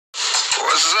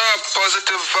What's up,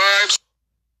 positive vibes?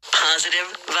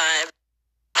 Positive vibe.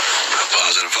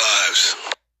 Positive vibes.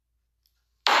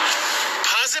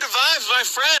 Positive vibes, my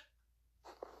friend.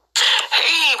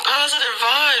 Hey, positive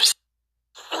vibes.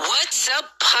 What's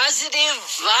up, positive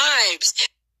vibes?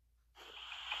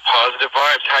 Positive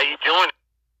vibes, how you doing?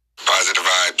 Positive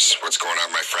vibes. What's going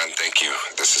on, my friend? Thank you.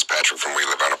 This is Patrick from We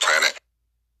Live on a Planet.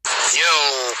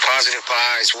 Yo, positive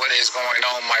vibes. What is going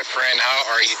on, my friend?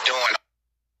 How are you doing?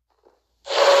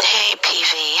 Hey,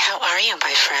 PV, how are you,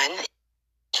 my friend?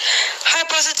 Hi,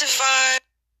 positive vibe.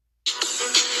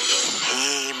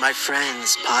 Hey, my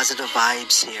friends, positive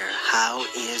vibes here. How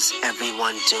is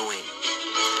everyone doing?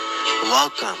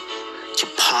 Welcome to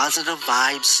Positive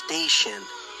Vibes Station,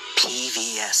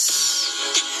 PVS.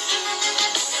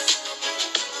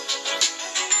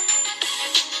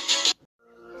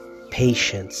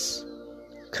 Patience,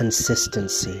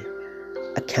 consistency,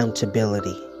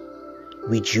 accountability,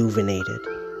 rejuvenated,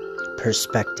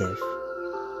 perspective,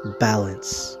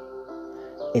 balance,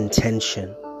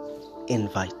 intention,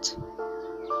 invite.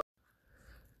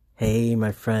 Hey,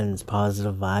 my friends,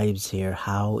 positive vibes here.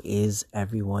 How is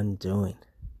everyone doing?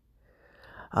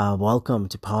 Welcome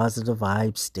to Positive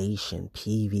Vibes Station,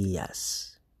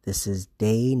 PVS. This is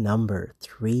day number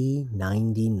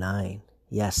 399.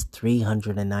 Yes,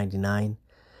 399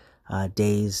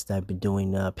 days that I've been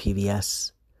doing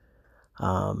PVS.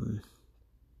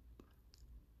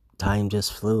 Time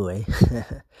just flew, eh?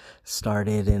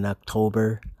 Started in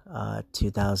October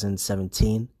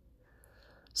 2017.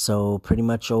 So pretty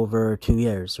much over 2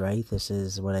 years, right? This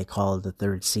is what I call the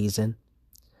third season.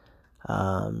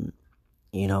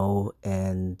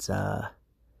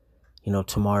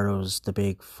 Tomorrow's the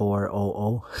big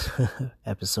 400,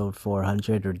 episode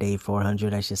 400, or day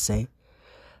 400, I should say.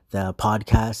 The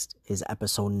podcast is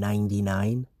episode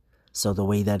 99. So the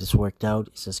way that it's worked out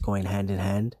is just going hand in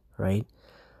hand, right?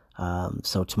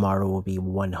 So tomorrow will be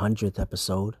 100th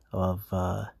episode of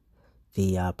the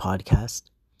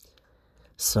podcast.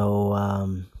 So,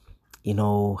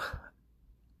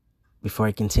 before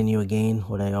I continue again,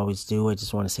 what I always do, I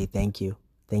just want to say thank you.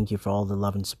 Thank you for all the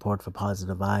love and support for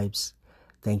Positive Vibes.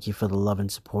 Thank you for the love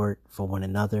and support for one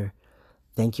another.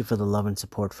 Thank you for the love and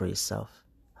support for yourself.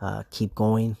 Keep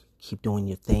going. Keep doing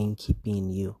your thing. Keep being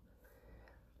you.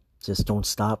 Just don't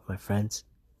stop, my friends.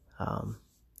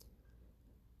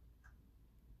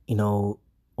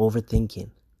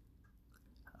 Overthinking.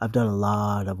 I've done a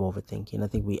lot of overthinking. I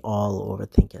think we all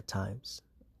overthink at times.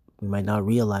 We might not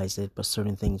realize it, but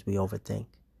certain things we overthink.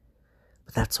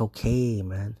 But that's okay,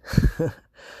 man.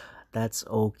 That's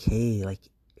okay. Like,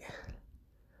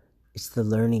 it's the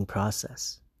learning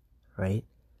process, right?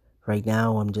 Right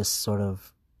now, I'm just sort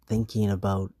of thinking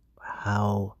about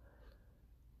how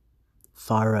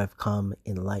far I've come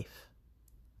in life.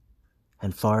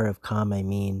 And far I've come, I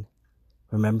mean,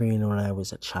 remembering when I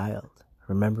was a child,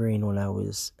 remembering when I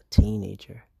was a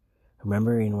teenager,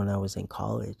 remembering when I was in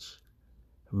college,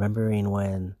 remembering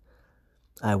when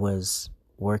I was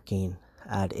working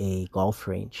at a golf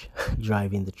range,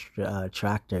 driving the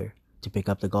tractor to pick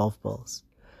up the golf balls.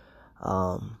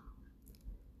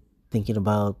 Thinking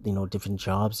about, different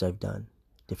jobs I've done,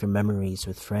 different memories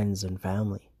with friends and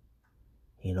family,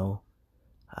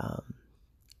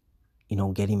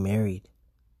 getting married,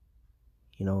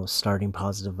 starting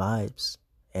Positive Vibes,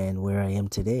 and where I am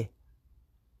today.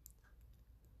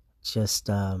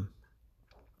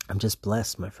 I'm just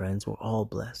blessed, my friends. We're all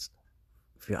blessed.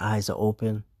 If your eyes are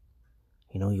open,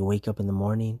 you wake up in the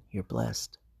morning, you're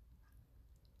blessed.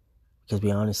 Because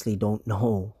we honestly don't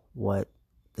know what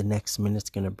the next minute's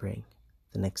going to bring,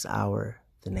 the next hour,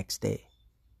 the next day.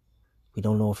 We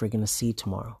don't know if we're going to see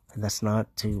tomorrow. And that's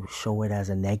not to show it as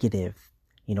a negative,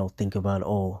 think about,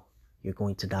 oh, you're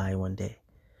going to die one day.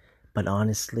 But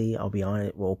honestly, I'll be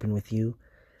honest, open with you.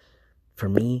 For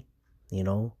me,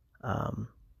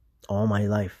 all my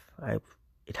life,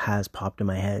 it has popped in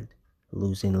my head,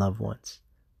 losing loved ones.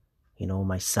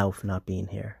 Myself not being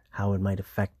here, how it might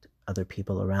affect other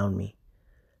people around me,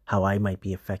 how I might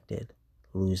be affected,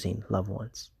 losing loved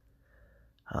ones.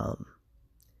 I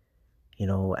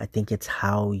think it's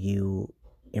how you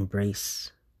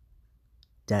embrace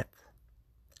death,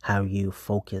 how you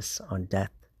focus on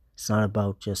death. It's not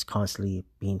about just constantly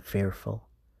being fearful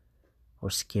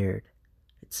or scared.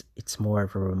 It's more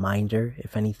of a reminder,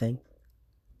 if anything,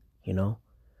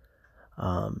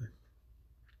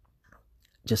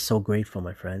 just so grateful,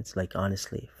 my friends. Like,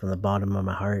 honestly, from the bottom of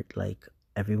my heart, like,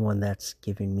 everyone that's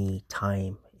given me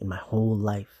time in my whole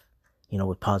life,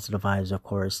 with Positive Vibes, of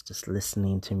course, just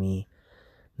listening to me,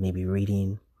 maybe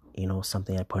reading,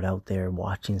 something I put out there,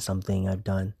 watching something I've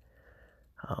done,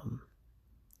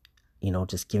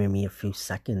 just giving me a few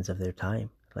seconds of their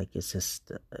time. Like, it's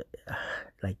just,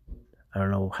 like, I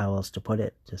don't know how else to put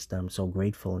it. Just, I'm so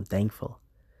grateful and thankful.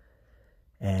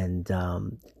 And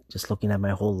just looking at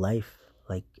my whole life,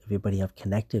 like, everybody I've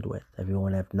connected with,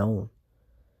 everyone I've known,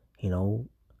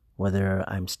 whether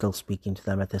I'm still speaking to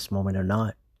them at this moment or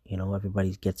not,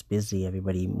 everybody gets busy,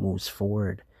 everybody moves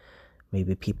forward.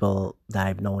 Maybe people that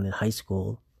I've known in high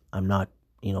school, I'm not,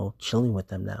 chilling with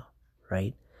them now,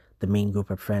 right? The main group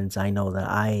of friends I know that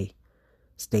I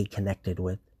stay connected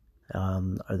with are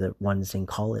the ones in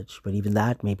college. But even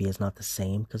that maybe is not the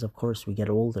same, because of course we get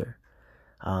older.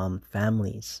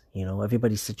 Families,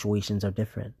 everybody's situations are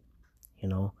different.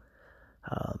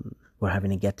 We're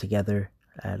having a get together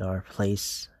at our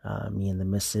place, me and the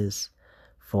missus,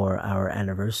 for our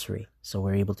anniversary. So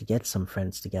we're able to get some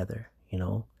friends together,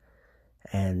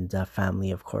 and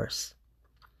family, of course.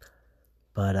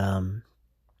 But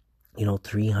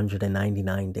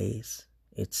 399 days.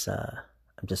 It's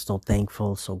I'm just so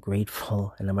thankful, so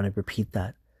grateful, and I'm going to repeat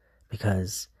that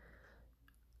because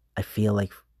I feel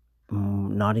like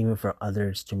not even for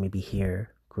others to maybe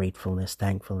hear gratefulness,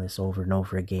 thankfulness over and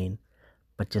over again,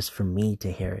 but just for me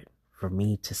to hear it, for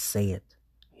me to say it,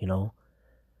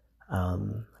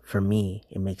 for me,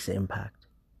 it makes an impact.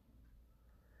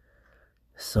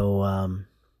 So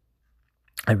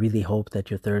I really hope that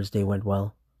your Thursday went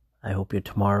well. I hope your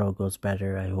tomorrow goes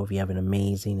better. I hope you have an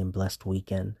amazing and blessed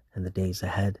weekend and the days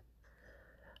ahead.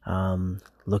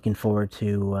 Looking forward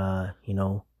to,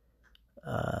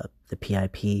 the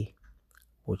PIP,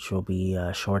 which will be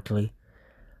shortly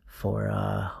for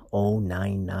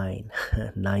 99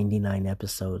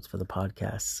 episodes for the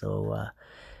podcast. So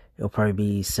it'll probably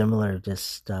be similar,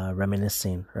 just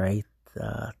reminiscing, right?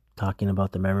 Talking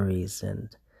about the memories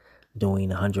and doing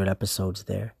 100 episodes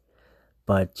there.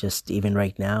 But just even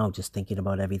right now, just thinking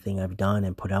about everything I've done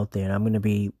and put out there. And I'm going to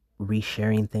be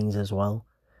resharing things as well,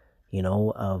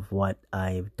 of what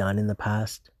I've done in the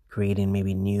past, creating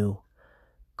maybe new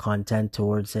content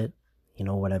towards it,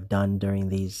 what I've done during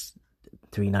these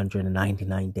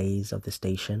 399 days of the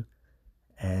station.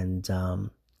 And a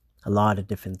lot of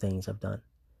different things I've done.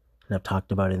 And I've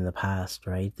talked about it in the past,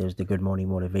 right? There's the Good Morning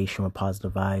Motivation with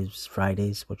Positive Vibes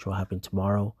Fridays, which will happen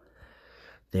tomorrow.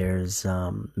 There's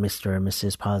Mr. and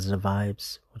Mrs. Positive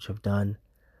Vibes, which I've done.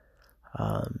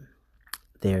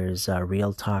 There's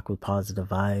Real Talk with Positive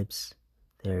Vibes.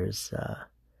 There's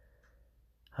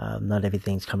not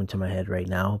everything's coming to my head right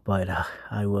now, but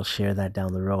I will share that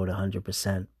down the road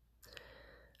 100%.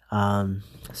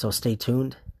 So stay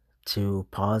tuned to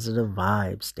Positive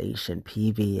Vibes Station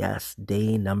PVS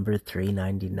day number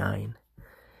 399.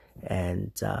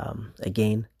 And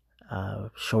again,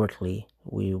 shortly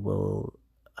we will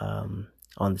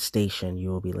on the station you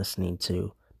will be listening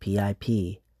to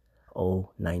PIP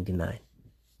 099.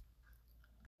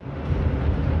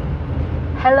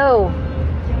 Hello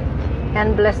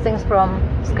and blessings from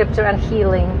Scripture and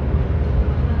Healing.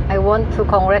 I want to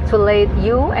congratulate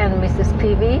you and Mrs.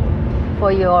 PV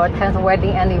for your 10th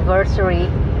wedding anniversary,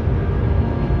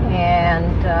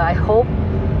 and I hope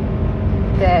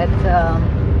that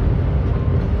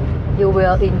you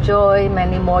will enjoy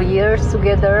many more years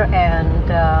together, and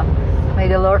may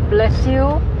the Lord bless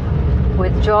you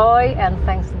with joy and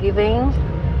thanksgiving,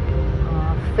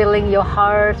 filling your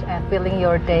heart and filling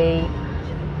your day,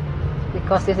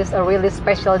 because this is a really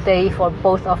special day for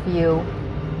both of you.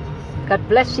 God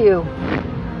bless you.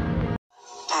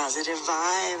 Positive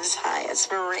Vibes. Hi, it's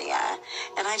Maria.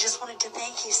 And I just wanted to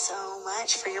thank you so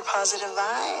much for your positive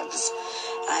vibes.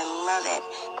 I love it.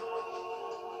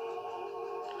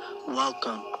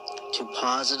 Welcome to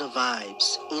Positive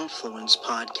Vibes Influence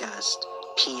Podcast,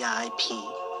 PIP.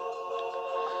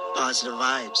 Positive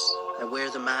Vibes. I wear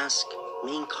the mask.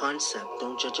 Main concept,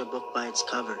 don't judge a book by its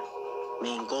cover.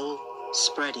 Main goal,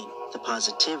 spreading the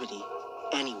positivity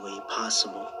any way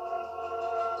possible.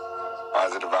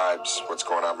 Positive Vibes. What's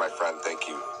going on, my friend? Thank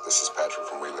you. This is Patrick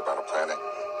from We Live on a Planet.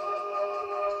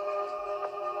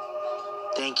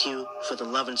 Thank you for the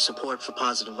love and support for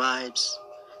Positive Vibes.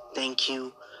 Thank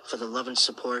you for the love and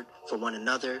support for one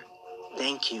another.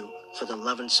 Thank you for the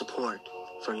love and support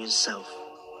for yourself.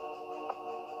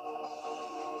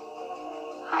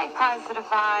 Hi, Positive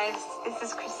Vibes. This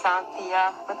is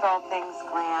Chrysanthia with All Things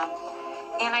Glam.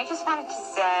 And I just wanted to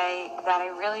say that I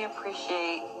really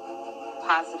appreciate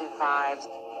Positive Vibes.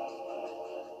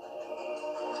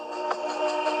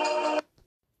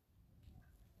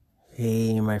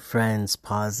 Hey, my friends,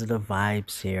 Positive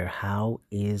Vibes here. How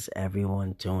is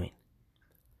everyone doing?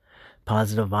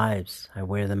 Positive Vibes. I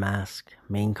wear the mask.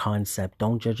 Main concept,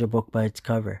 don't judge a book by its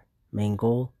cover. Main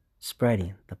goal,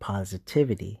 spreading the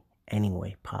positivity any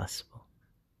way possible.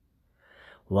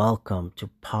 Welcome to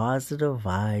Positive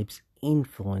Vibes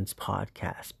Influence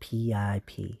Podcast,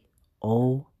 PIP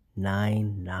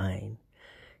 099.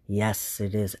 Yes,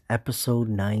 it is episode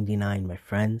 99, my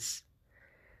friends.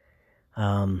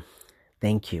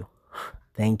 Thank you.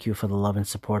 Thank you for the love and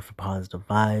support for Positive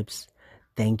Vibes.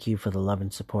 Thank you for the love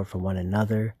and support for one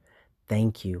another.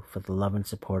 Thank you for the love and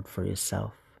support for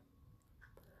yourself.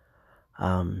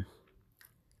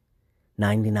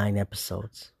 99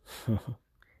 episodes.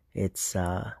 It's,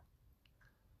 gonna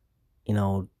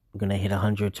hit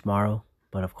 100 tomorrow,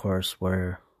 but of course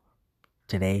we're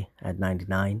today at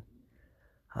 99.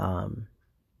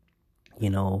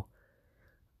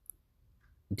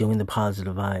 Doing the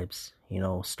Positive Vibes,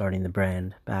 starting the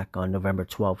brand back on November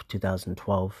 12th,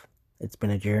 2012. It's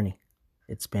been a journey.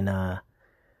 It's been a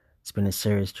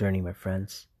serious journey, my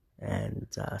friends. And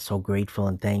so grateful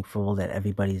and thankful that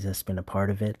everybody's just been a part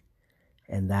of it.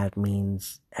 And that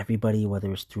means everybody,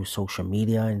 whether it's through social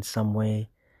media in some way,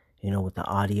 with the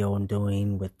audio I'm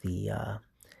doing, with the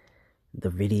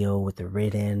video, with the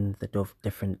written, the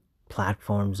different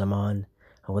platforms I'm on,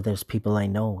 or whether it's people I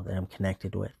know that I'm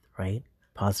connected with, right?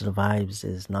 Positive Vibes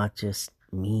is not just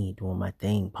me doing my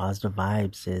thing. Positive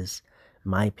Vibes is,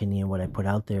 in my opinion, what I put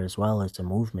out there as well as a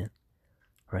movement,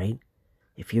 right?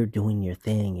 If you're doing your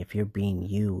thing, if you're being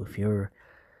you, if you're,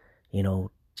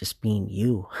 just being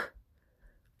you,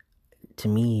 to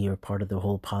me, you're part of the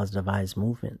whole Positive Vibes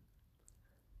movement.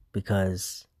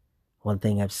 Because one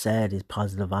thing I've said is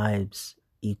positive vibes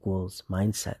equals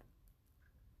mindset.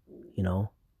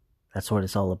 That's what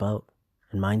it's all about.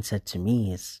 And mindset to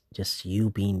me is just you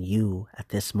being you at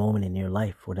this moment in your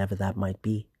life, whatever that might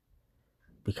be.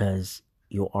 Because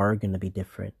you are going to be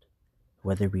different,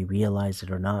 whether we realize it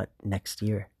or not, next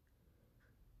year.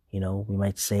 We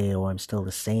might say, I'm still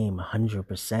the same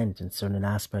 100%. In certain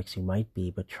aspects you might be,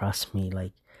 but trust me,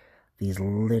 like these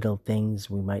little things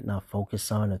we might not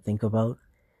focus on or think about,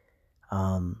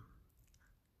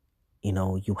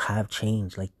 you have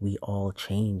changed. Like we all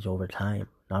change over time,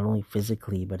 not only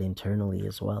physically, but internally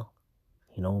as well,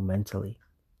 mentally.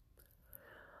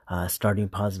 Starting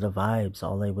Positive Vibes,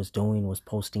 all I was doing was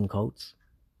posting quotes.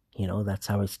 That's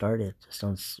how I started, just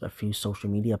on a few social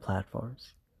media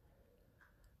platforms.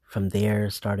 From there,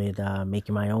 started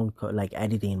making my own,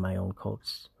 editing my own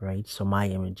quotes, right? So my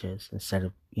images instead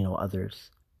of,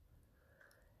 others.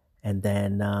 And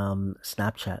then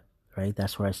Snapchat, right?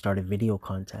 That's where I started video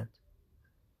content.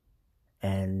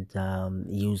 And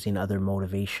using other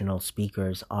motivational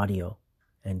speakers' audio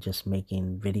and just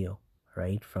making video,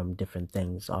 right? From different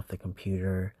things off the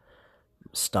computer,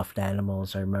 stuffed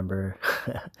animals. I remember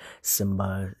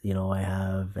Simba, I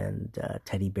have, and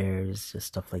teddy bears, just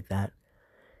stuff like that.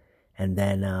 And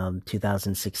then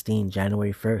 2016,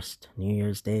 January 1st, New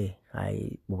Year's Day,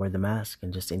 I wore the mask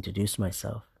and just introduced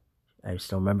myself. I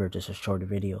still remember just a short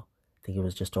video. I think it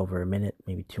was just over a minute,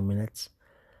 maybe 2 minutes.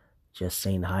 Just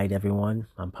saying hi to everyone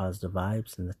on Positive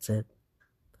Vibes, and that's it.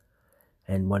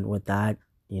 And went with that,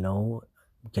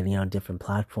 getting on different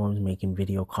platforms, making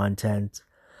video content.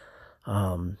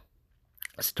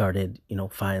 Started,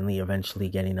 finally, eventually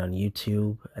getting on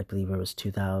YouTube. I believe it was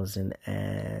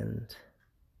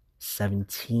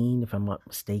 2017, if I'm not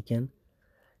mistaken.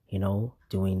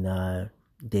 Doing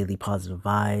daily Positive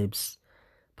Vibes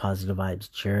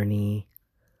journey.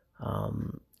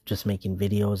 Just making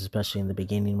videos, especially in the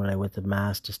beginning when I went to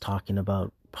mass, just talking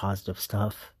about positive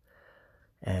stuff,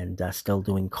 and still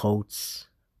doing quotes,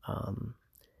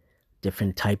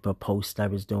 different type of posts I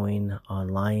was doing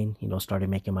online, started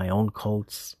making my own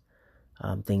quotes,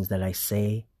 things that I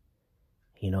say,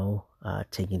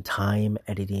 taking time,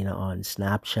 editing on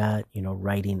Snapchat,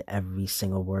 writing every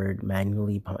single word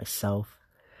manually by myself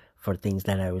for things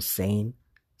that I was saying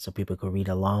so people could read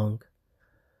along.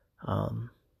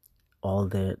 All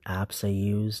the apps I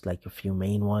used, like a few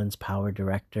main ones, Power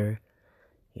Director,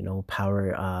 it's not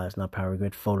Power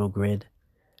Grid, Photo Grid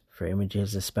for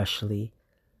images especially,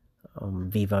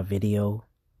 Viva Video,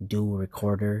 Dual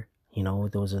Recorder,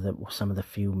 those are some of the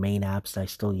few main apps that I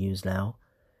still use now.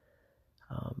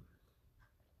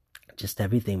 Just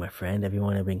everything, my friend,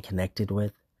 everyone I've been connected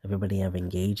with, everybody I've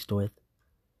engaged with,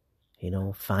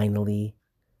 finally,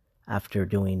 after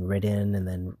doing written and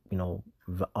then,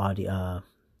 audio,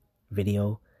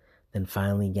 video, then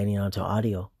finally getting onto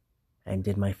audio, and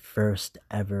did my first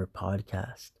ever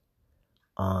podcast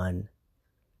on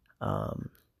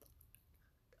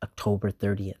October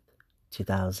 30th,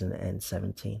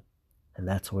 2017. And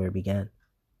that's where it began.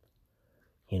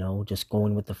 Just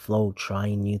going with the flow,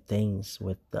 trying new things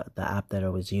with the app that I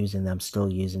was using, that I'm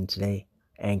still using today,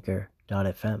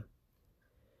 Anchor.fm.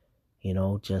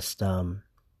 Just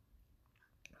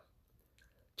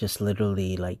just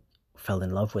literally like fell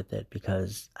in love with it,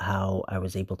 because how I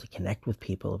was able to connect with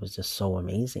people, it was just so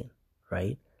amazing,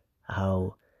 right?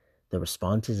 How the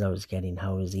responses I was getting,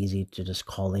 how it was easy to just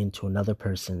call into another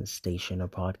person's station or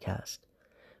podcast.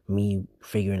 Me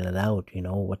figuring it out,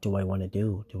 what do I want to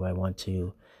do? Do I want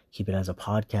to keep it as a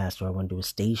podcast? Do I want to do a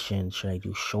station? Should I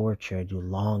do short? Should I do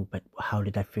long? But how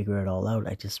did I figure it all out?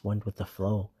 I just went with the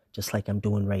flow, just like I'm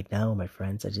doing right now, my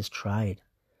friends. I just tried.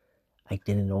 I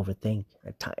didn't overthink,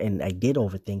 and I did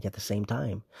overthink at the same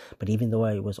time. But even though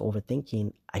I was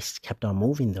overthinking, I kept on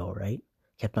moving though, right?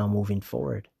 Kept on moving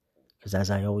forward. Because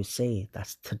as I always say,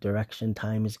 that's the direction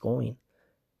time is going.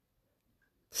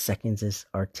 Seconds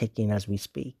are ticking as we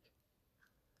speak.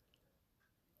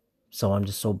 So I'm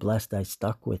just so blessed that I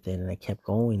stuck with it, and I kept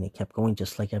going. It kept going,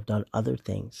 just like I've done other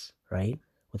things, right?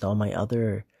 With all my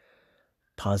other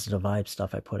positive vibe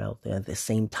stuff I put out there. At the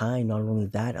same time, not only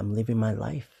that, I'm living my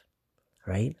life,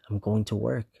 right? I'm going to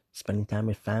work, spending time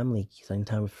with family, spending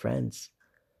time with friends,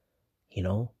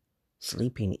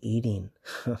 sleeping, eating,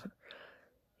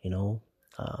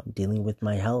 dealing with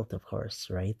my health, of course,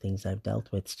 right? Things I've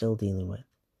dealt with, still dealing with.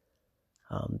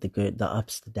 The good, the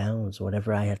ups, the downs,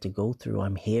 whatever I had to go through,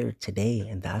 I'm here today.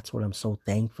 And that's what I'm so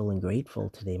thankful and grateful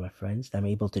today, my friends, that I'm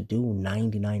able to do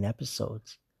 99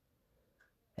 episodes.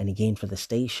 And again, for the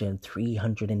station,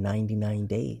 399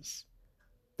 days.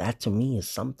 That to me is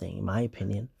something, in my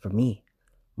opinion, for me,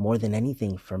 more than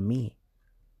anything for me,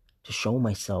 to show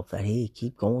myself that, hey,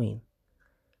 keep going.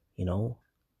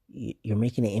 You're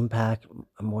making an impact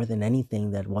more than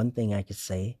anything. That one thing I could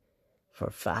say for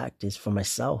a fact is for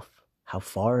myself. How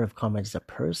far I've come as a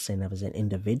person, as an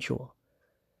individual.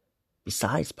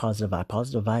 Besides positive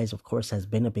vibes, of course, has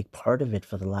been a big part of it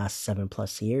for the last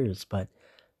 7+ years, but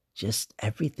just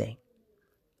everything.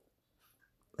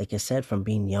 Like I said, from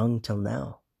being young till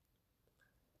now.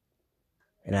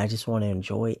 And I just want to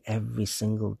enjoy every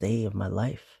single day of my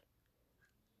life.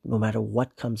 No matter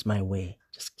what comes my way,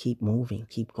 just keep moving,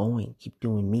 keep going, keep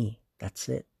doing me. That's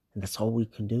it. And that's all we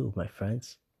can do, my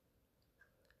friends.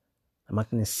 I'm not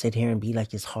going to sit here and be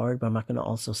like it's hard, but I'm not going to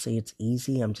also say it's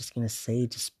easy. I'm just going to say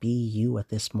just be you at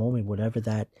this moment, whatever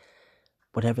that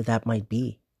might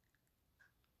be.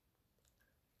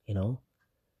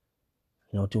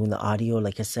 Doing the audio,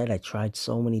 like I said, I tried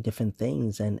so many different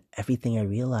things, and everything I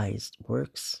realized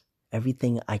works.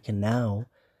 Everything I can now,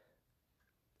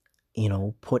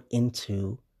 put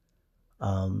into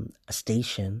a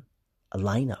station, a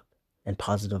lineup. And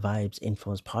Positive Vibes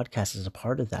Influence Podcast is a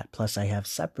part of that. Plus, I have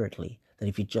separately that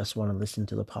if you just want to listen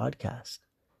to the podcast.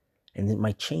 And it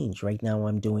might change. Right now,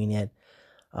 I'm doing it,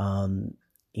 that's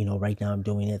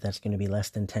going to be less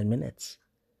than 10 minutes.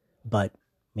 But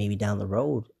maybe down the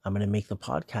road, I'm going to make the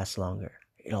podcast longer.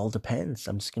 It all depends.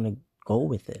 I'm just going to go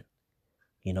with it,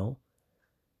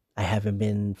 I've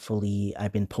been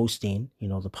posting,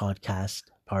 the podcast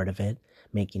part of it,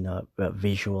 making a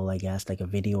visual, I guess, like a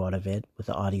video out of it with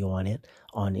the audio on it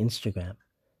on Instagram.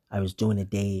 I was doing the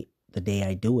day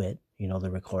I do it,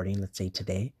 the recording, let's say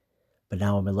today, but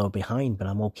now I'm a little behind, but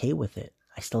I'm okay with it.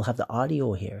 I still have the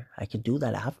audio here. I could do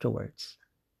that afterwards,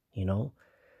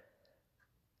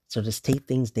 So just take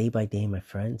things day by day, my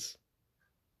friends.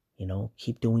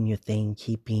 Keep doing your thing,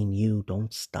 keep being you.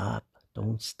 Don't stop.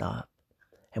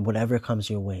 And whatever comes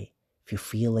your way, if you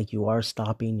feel like you are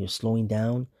stopping, you're slowing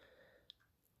down,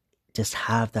 just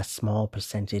have that small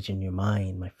percentage in your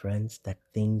mind, my friends, that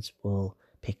things will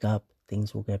pick up,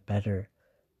 things will get better.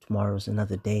 Tomorrow's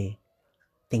another day.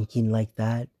 Thinking like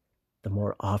that, the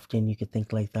more often you could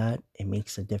think like that, it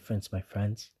makes a difference, my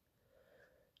friends.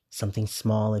 Something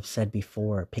small I've said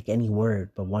before, pick any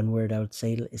word, but one word I would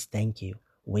say is thank you.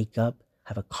 Wake up,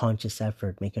 have a conscious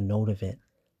effort, make a note of it.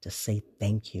 Just say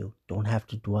thank you. Don't have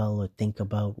to dwell or think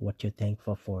about what you're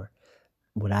thankful for.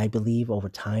 What I believe over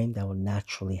time, that will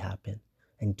naturally happen.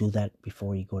 And do that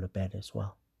before you go to bed as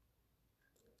well.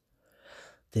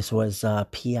 This was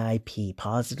PIP,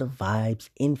 Positive Vibes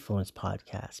Influence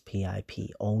Podcast,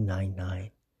 PIP 099.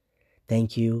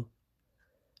 Thank you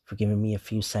for giving me a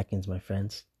few seconds, my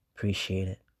friends. Appreciate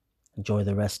it. Enjoy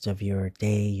the rest of your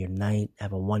day, your night.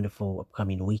 Have a wonderful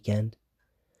upcoming weekend.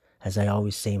 As I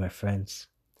always say, my friends,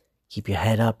 keep your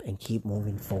head up and keep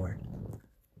moving forward.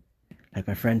 Like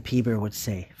my friend Peeber would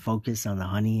say, focus on the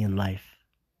honey in life.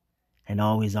 And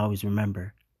always, always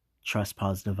remember, trust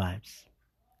positive vibes.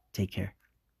 Take care.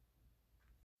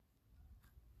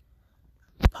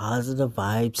 Positive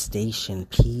Vibe Station,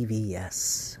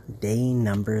 PVS, day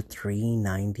number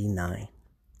 399.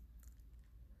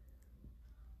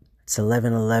 It's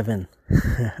 11:11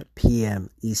 p.m.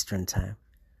 Eastern Time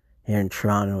here in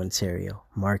Toronto, Ontario,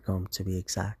 Markham to be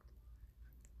exact.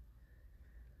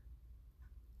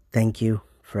 thank you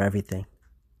for everything.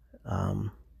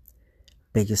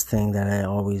 Biggest thing that I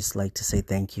always like to say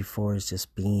thank you for is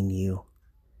just being you.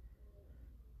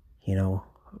 You know,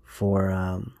 for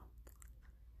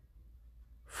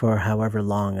however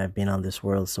long I've been on this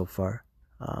world so far.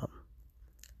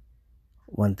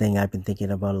 One thing I've been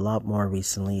thinking about a lot more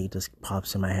recently, just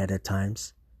pops in my head at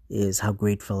times, is how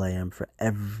grateful I am for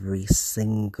every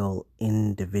single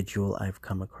individual I've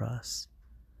come across.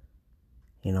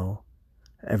 You know,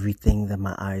 everything that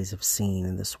my eyes have seen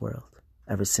in this world,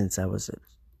 ever since I was a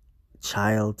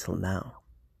child till now.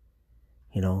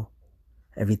 You know,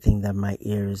 everything that my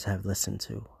ears have listened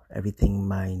to, everything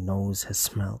my nose has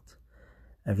smelled,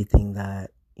 everything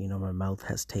that, you know, my mouth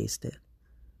has tasted,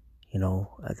 you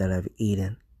know, that I've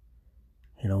eaten,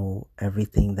 you know,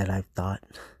 everything that I've thought,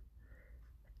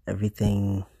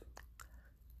 everything,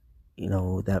 you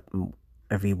know, that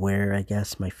everywhere, I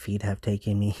guess, my feet have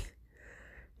taken me,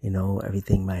 you know,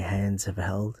 everything my hands have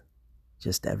held,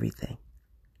 just everything.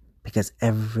 Because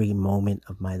every moment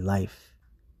of my life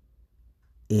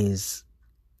is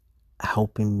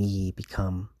helping me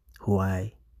become who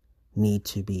I need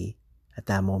to be at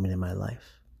that moment in my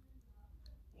life.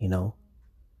 You know,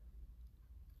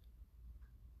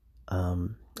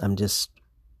 I'm just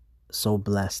so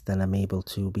blessed that I'm able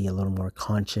to be a little more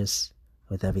conscious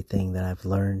with everything that I've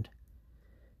learned,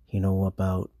 you know,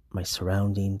 about my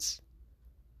surroundings.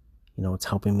 You know, it's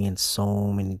helping me in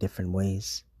so many different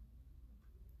ways.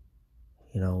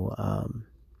 You know,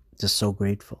 just so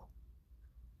grateful,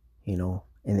 you know,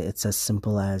 and it's as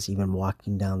simple as even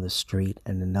walking down the street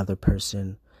and another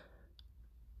person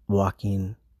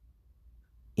walking,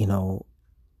 you know,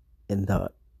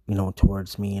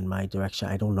 towards me in my direction.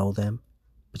 I don't know them,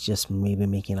 but just maybe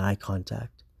making eye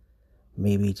contact,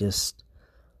 maybe just,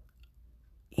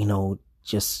 you know,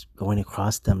 just going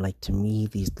across them. Like, to me,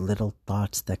 these little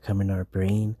thoughts that come in our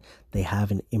brain, they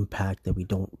have an impact that we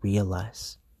don't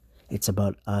realize. It's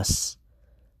about us,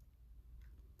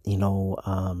 you know,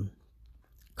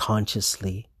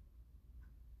 consciously,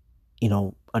 you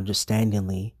know,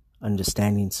 understanding,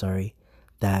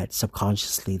 that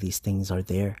subconsciously these things are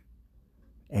there.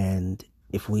 And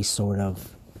if we sort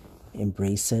of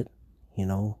embrace it, you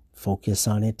know, focus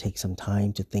on it, take some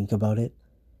time to think about it,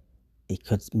 it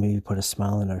could maybe put a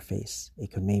smile on our face.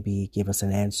 It could maybe give us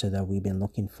an answer that we've been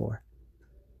looking for,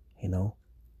 you know.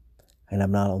 And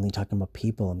I'm not only talking about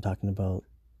people, I'm talking about,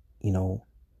 you know,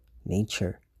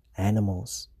 nature,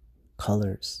 animals,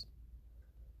 colors.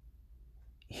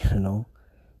 You know,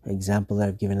 an example that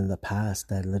I've given in the past,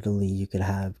 that literally you could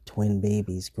have twin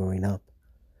babies growing up.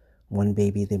 One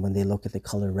baby, when they look at the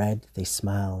color red, they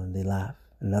smile and they laugh.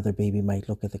 Another baby might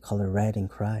look at the color red and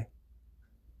cry.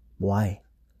 Why?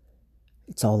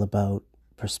 It's all about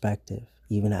perspective,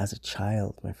 even as a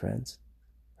child, my friends,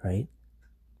 right?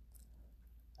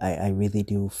 I really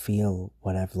do feel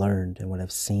what I've learned and what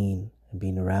I've seen and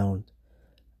being around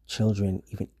children,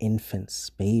 even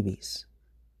infants, babies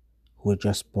who are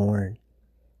just born,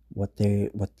 what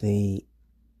they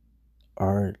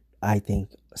are, I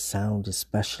think, sound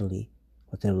especially,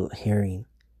 what they're hearing,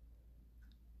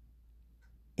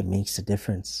 it makes a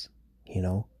difference, you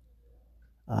know.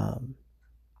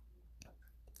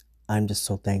 I'm just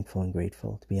so thankful and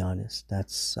grateful, to be honest.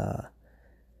 That's,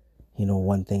 you know,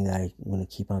 one thing that I'm going to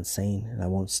keep on saying, and I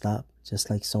won't stop, just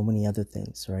like so many other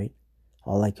things, right?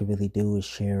 All I could really do is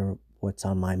share what's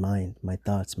on my mind, my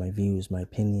thoughts, my views, my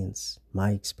opinions,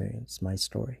 my experience, my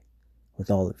story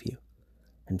with all of you.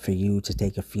 And for you to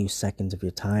take a few seconds of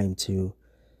your time to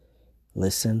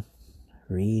listen,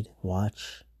 read,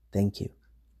 watch, thank you.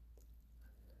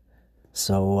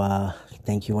 So,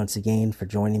 thank you once again for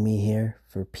joining me here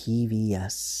for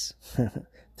PVS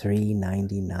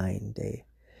 399 day.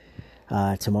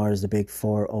 Tomorrow's the big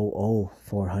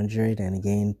 400, and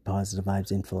again, Positive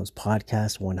Vibes Influence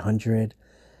Podcast 100.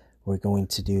 We're going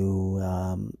to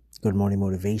do Good Morning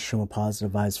Motivation with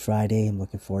Positive Vibes Friday. I'm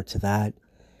looking forward to that.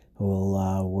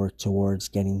 We'll work towards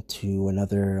getting to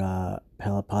another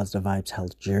Positive Vibes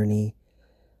Health Journey.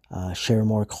 Share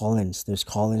more call-ins. There's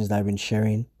call-ins that I've been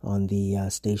sharing on the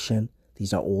station.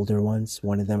 These are older ones.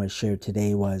 One of them I shared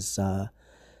today was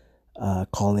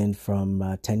call-in from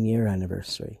 10-year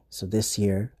anniversary. So this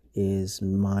year is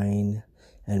mine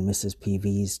and Mrs.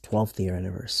 PV's 12th year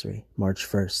anniversary, March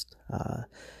 1st.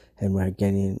 And we're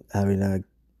having a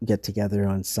get-together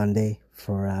on Sunday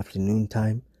for afternoon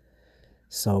time.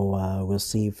 So we'll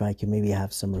see if I can maybe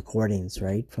have some recordings,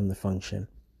 right, from the function.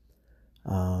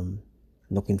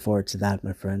 Looking forward to that,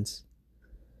 my friends.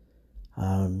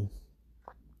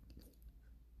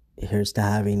 Here's to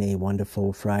having a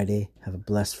wonderful Friday. Have a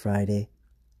blessed Friday.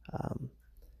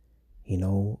 You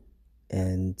know,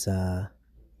 And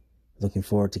looking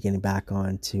forward to getting back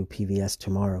on to PVS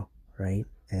tomorrow, right?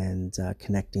 And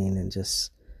connecting and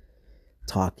just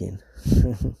talking.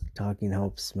 Talking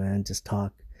helps, man. Just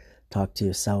talk to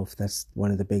yourself. That's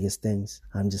one of the biggest things.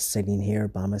 I'm just sitting here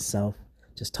by myself,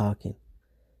 just talking,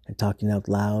 and talking out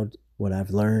loud what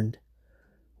I've learned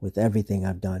with everything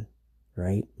I've done,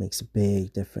 right? Makes a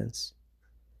big difference.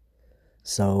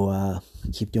 So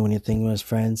keep doing your thing with us,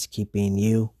 friends. Keep being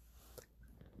you.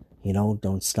 You know,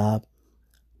 don't stop.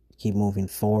 Keep moving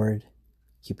forward.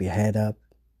 Keep your head up.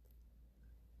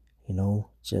 You know,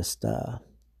 just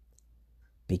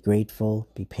be grateful,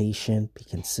 be patient, be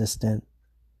consistent.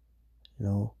 You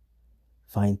know,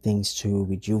 find things to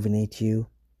rejuvenate you.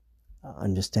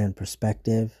 Understand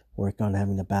perspective. Work on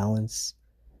having a balance.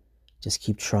 Just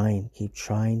keep trying. You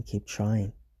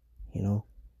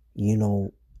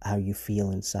know how you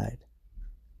feel inside,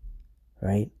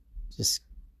 right? Just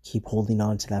keep holding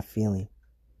on to that feeling,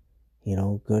 you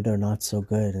know, good or not so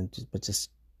good, but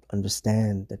just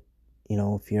understand that, you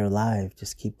know, if you're alive,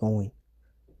 just keep going.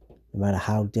 No matter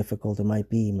how difficult it might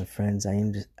be, my friends,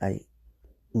 I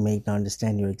may not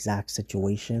understand your exact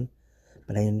situation,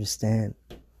 but I understand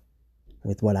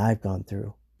with what I've gone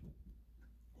through,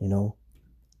 you know.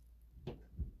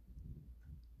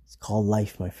 It's called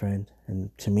life, my friend.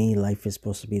 And to me, life is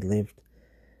supposed to be lived,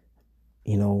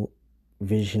 you know,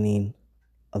 visioning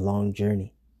a long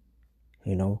journey,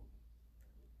 you know.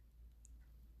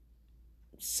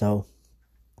 So,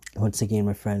 once again,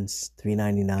 my friends,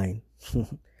 $3.99.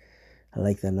 I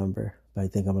like that number, but I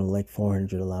think I'm going to like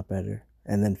 400 a lot better.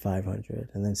 And then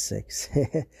 500, and then 6.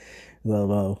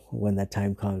 well, when that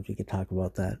time comes, we can talk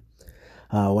about that.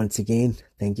 Once again,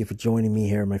 thank you for joining me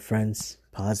here, my friends.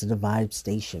 Positive Vibe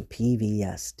Station,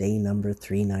 PVS, day number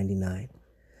 399.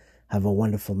 Have a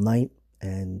wonderful night,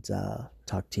 and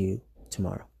talk to you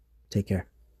tomorrow. Take care.